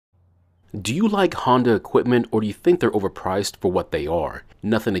Do you like Honda equipment, or do you think they're overpriced for what they are?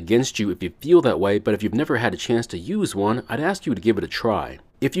 Nothing against you if you feel that way, but if you've never had a chance to use one, I'd ask you to give it a try.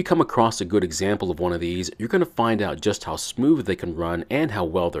 If you come across a good example of one of these, you're going to find out just how smooth they can run and how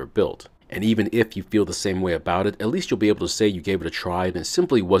well they're built. And even if you feel the same way about it, at least you'll be able to say you gave it a try and it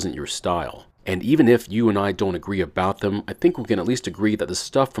simply wasn't your style. And even if you and I don't agree about them, I think we can at least agree that the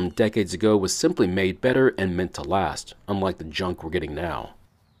stuff from decades ago was simply made better and meant to last, unlike the junk we're getting now.